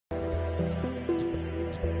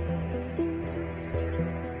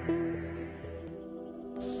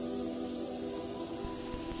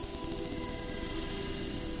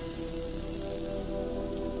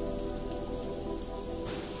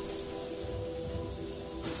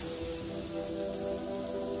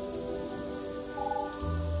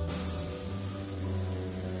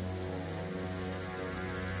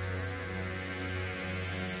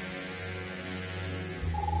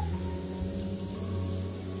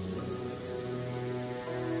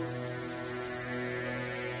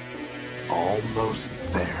Almost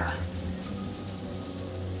there.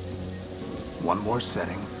 One more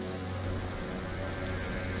setting.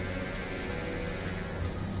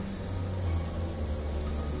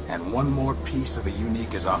 And one more piece of the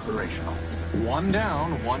unique is operational. One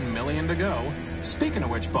down, 1 million to go. Speaking of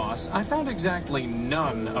which, boss, I found exactly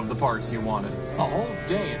none of the parts you wanted. A whole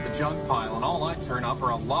day at the junk pile, and all I turn up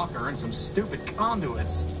are a locker and some stupid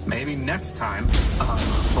conduits. Maybe next time.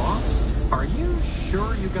 Boss? Are you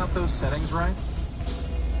sure you got those settings right?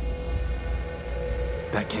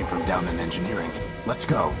 That came from down in engineering. Let's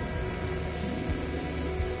go.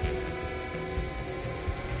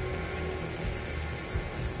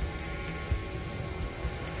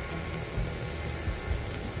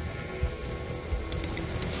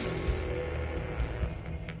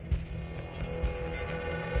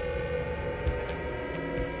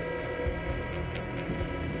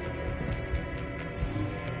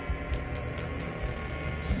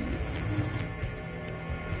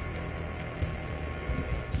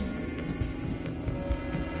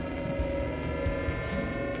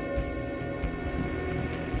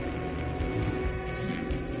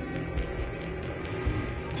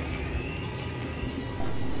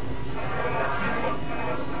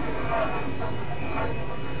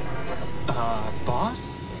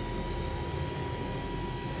 Boss?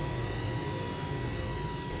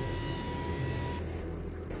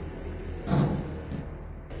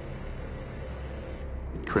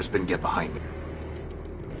 Crispin, get behind me.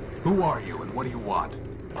 Who are you and what do you want?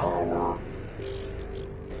 Power.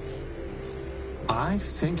 I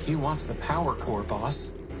think he wants the power core,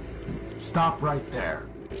 boss. Stop right there.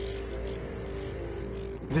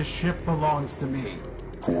 This ship belongs to me.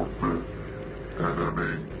 Forfeit.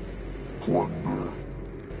 Enemy. Plunder.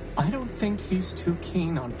 I don't think he's too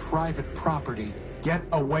keen on private property. Get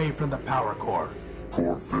away from the power core.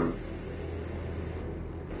 Forfeit.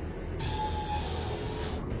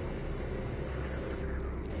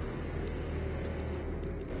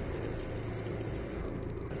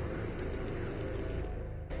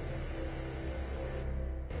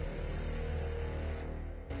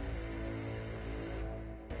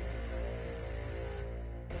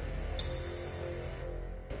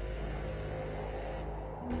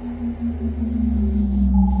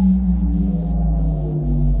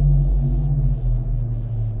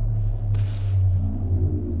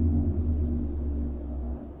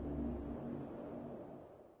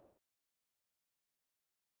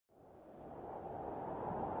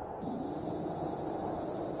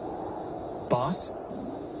 Boss?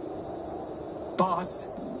 Boss?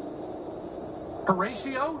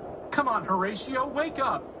 Horatio? Come on, Horatio, wake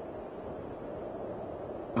up!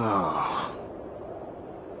 Oh.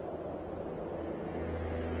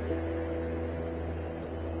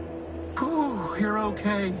 Whew, you're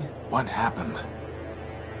okay. What happened?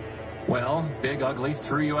 Well, Big Ugly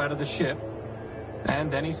threw you out of the ship.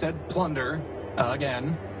 And then he said plunder.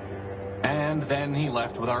 Again. And then he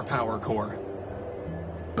left with our power core.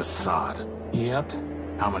 Basad. Yep.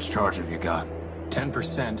 How much charge have you got?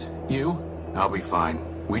 10%. You? I'll be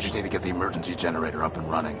fine. We just need to get the emergency generator up and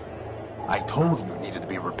running. I told you it needed to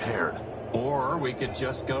be repaired. Or we could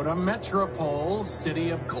just go to Metropole, city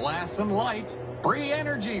of glass and light. Free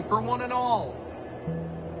energy for one and all.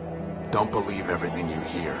 Don't believe everything you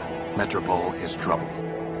hear. Metropole is trouble.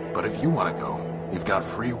 But if you want to go, you've got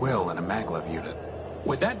free will and a maglev unit.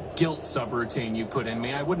 With that guilt subroutine you put in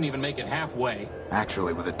me, I wouldn't even make it halfway.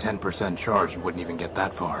 Actually, with a 10% charge, you wouldn't even get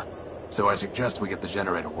that far. So I suggest we get the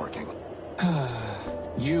generator working.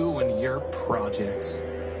 You and your projects.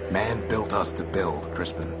 Man built us to build,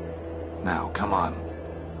 Crispin. Now, come on.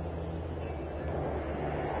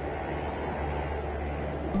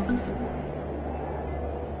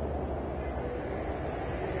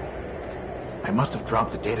 I must have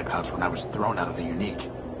dropped the data pouch when I was thrown out of the unique.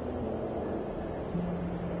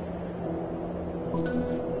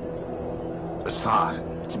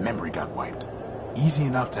 Basad, its memory got wiped. Easy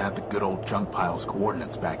enough to add the good old junk pile's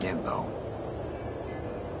coordinates back in, though.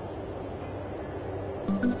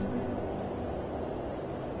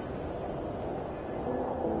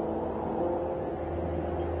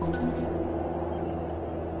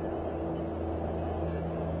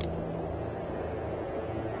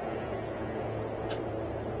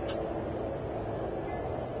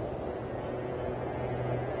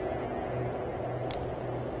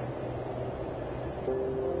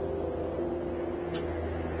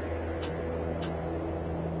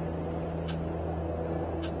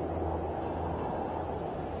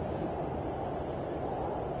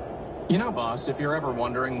 You know, boss, if you're ever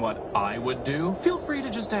wondering what I would do, feel free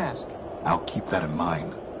to just ask. I'll keep that in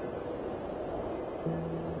mind.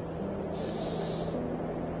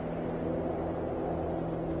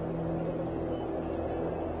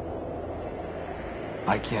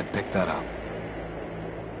 I can't pick that up.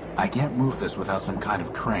 I can't move this without some kind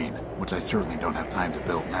of crane, which I certainly don't have time to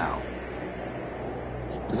build now.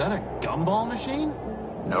 Is that a gumball machine?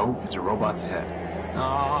 No, it's a robot's head.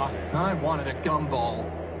 Ah, I wanted a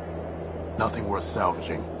gumball. Nothing worth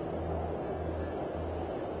salvaging.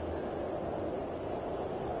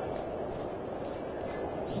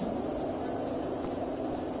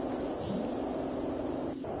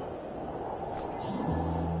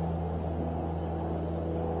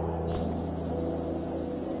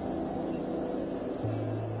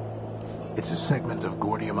 It's a segment of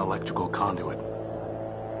Gordium electrical conduit.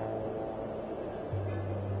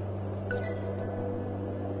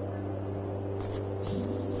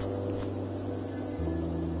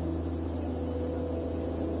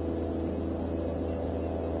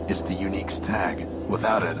 It's the Unique's tag.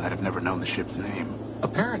 Without it, I'd have never known the ship's name.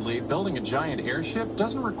 Apparently, building a giant airship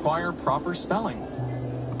doesn't require proper spelling.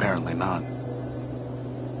 Apparently not.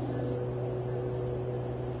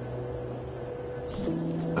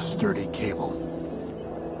 A sturdy cable.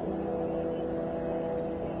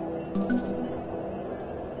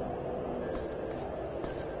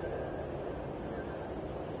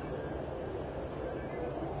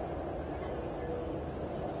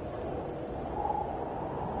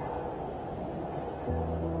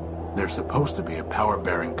 There's supposed to be a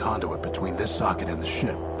power-bearing conduit between this socket and the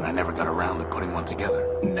ship, but I never got around to putting one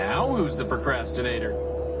together. Now who's the procrastinator?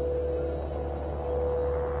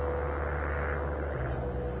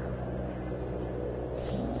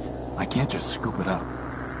 I can't just scoop it up.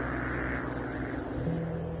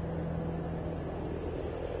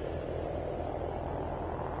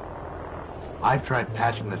 I've tried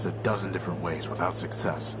patching this a dozen different ways without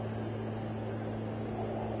success.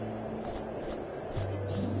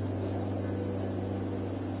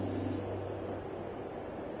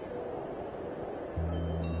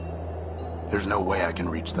 There's no way I can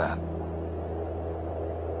reach that.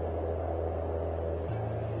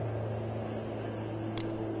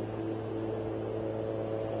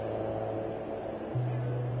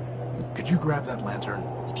 Could you grab that lantern?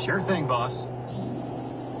 Sure thing, boss.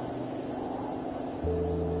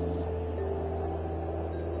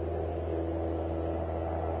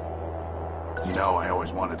 You know, I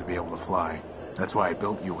always wanted to be able to fly. That's why I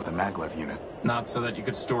built you with a maglev unit. Not so that you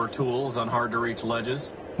could store tools on hard-to-reach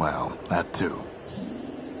ledges? Well, that too.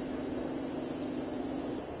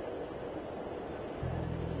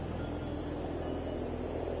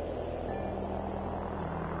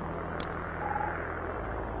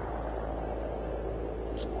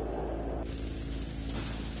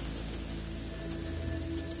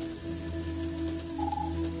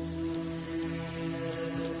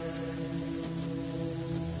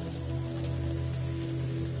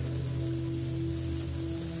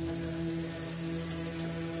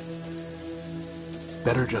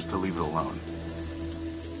 Better just to leave it alone.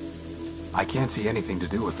 I can't see anything to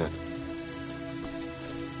do with it.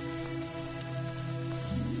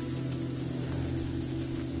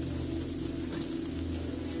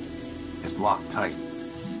 It's locked tight.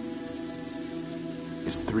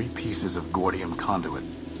 It's 3 pieces of Gordium conduit.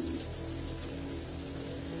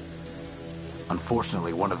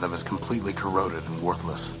 Unfortunately, one of them is completely corroded and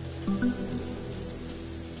worthless.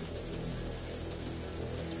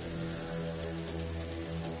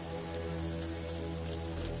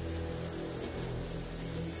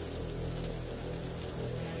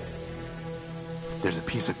 There's a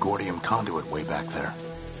piece of Gordium conduit way back there.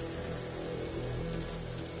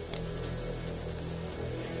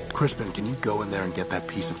 Crispin, can you go in there and get that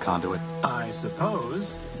piece of conduit? I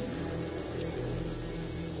suppose.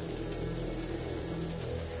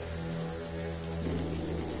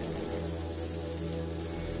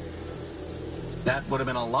 That would have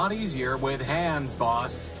been a lot easier with hands,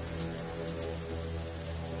 boss.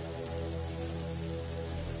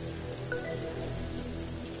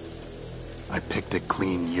 I picked it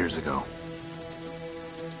clean years ago.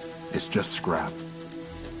 It's just scrap.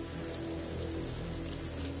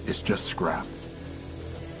 It's just scrap.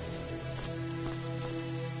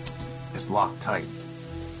 It's locked tight.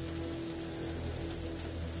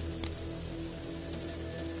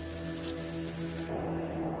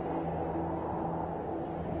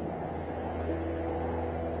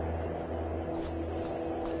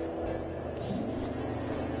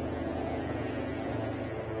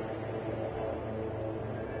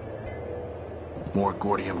 More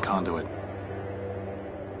Gordium conduit.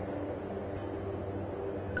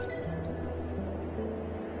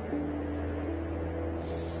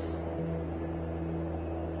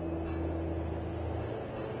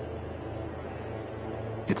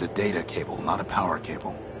 It's a data cable, not a power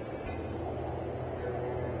cable.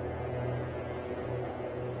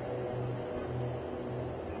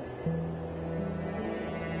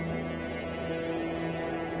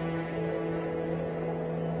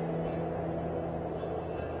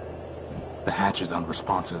 The hatch is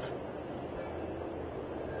unresponsive.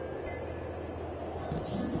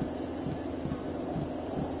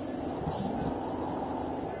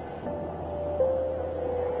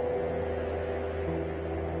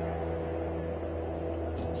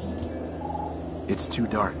 It's too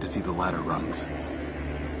dark to see the ladder rungs.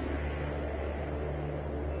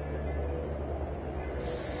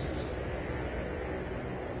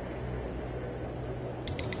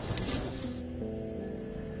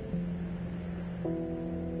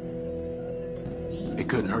 It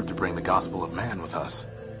couldn't hurt to bring the gospel of man with us.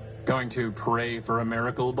 Going to pray for a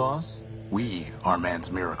miracle, boss? We are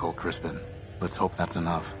man's miracle, Crispin. Let's hope that's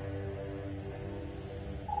enough.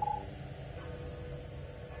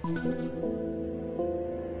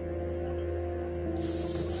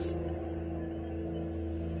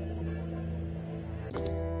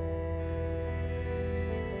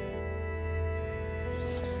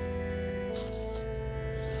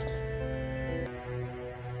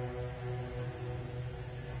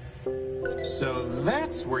 So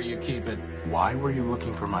that's where you keep it. Why were you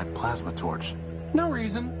looking for my plasma torch? No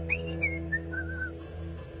reason.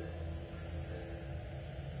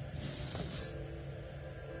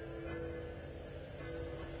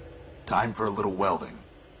 Time for a little welding.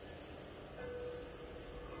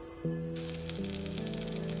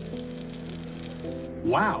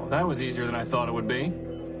 Wow, that was easier than I thought it would be.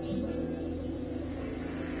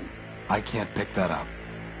 I can't pick that up.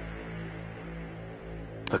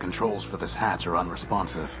 The controls for this hatch are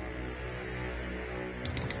unresponsive.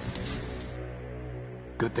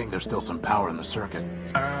 Good thing there's still some power in the circuit.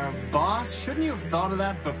 Boss, shouldn't you have thought of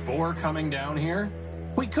that before coming down here?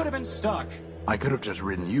 We could have been stuck. I could have just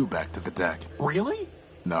ridden you back to the deck. Really?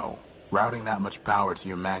 No. Routing that much power to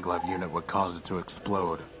your maglev unit would cause it to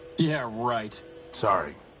explode. Yeah, right.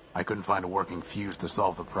 Sorry. I couldn't find a working fuse to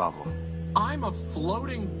solve the problem. I'm a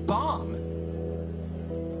floating bomb.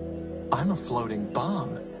 I'm a floating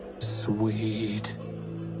bomb. Sweet.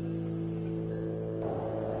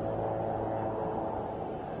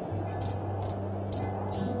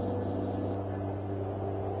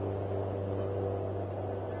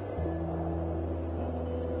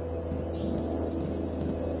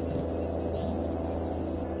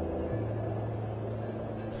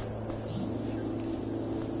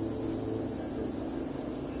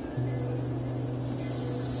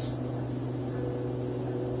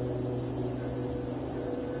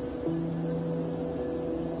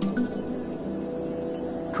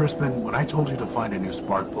 Crispin, when I told you to find a new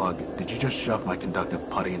spark plug, did you just shove my conductive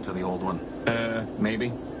putty into the old one?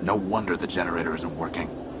 Maybe. No wonder the generator isn't working.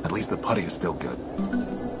 At least the putty is still good.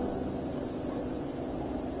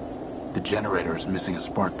 The generator is missing a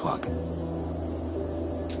spark plug.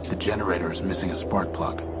 The generator is missing a spark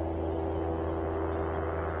plug.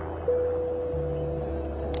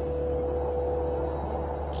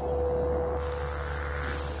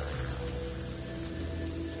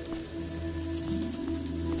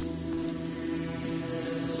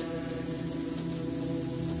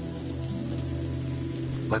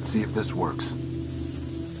 Let's see if this works.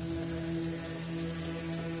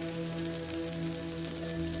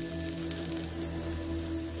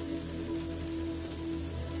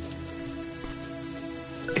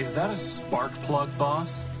 Is that a spark plug,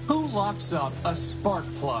 boss? Who locks up a spark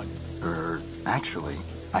plug? Actually,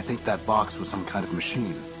 I think that box was some kind of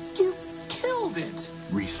machine. You killed it!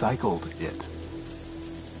 Recycled it.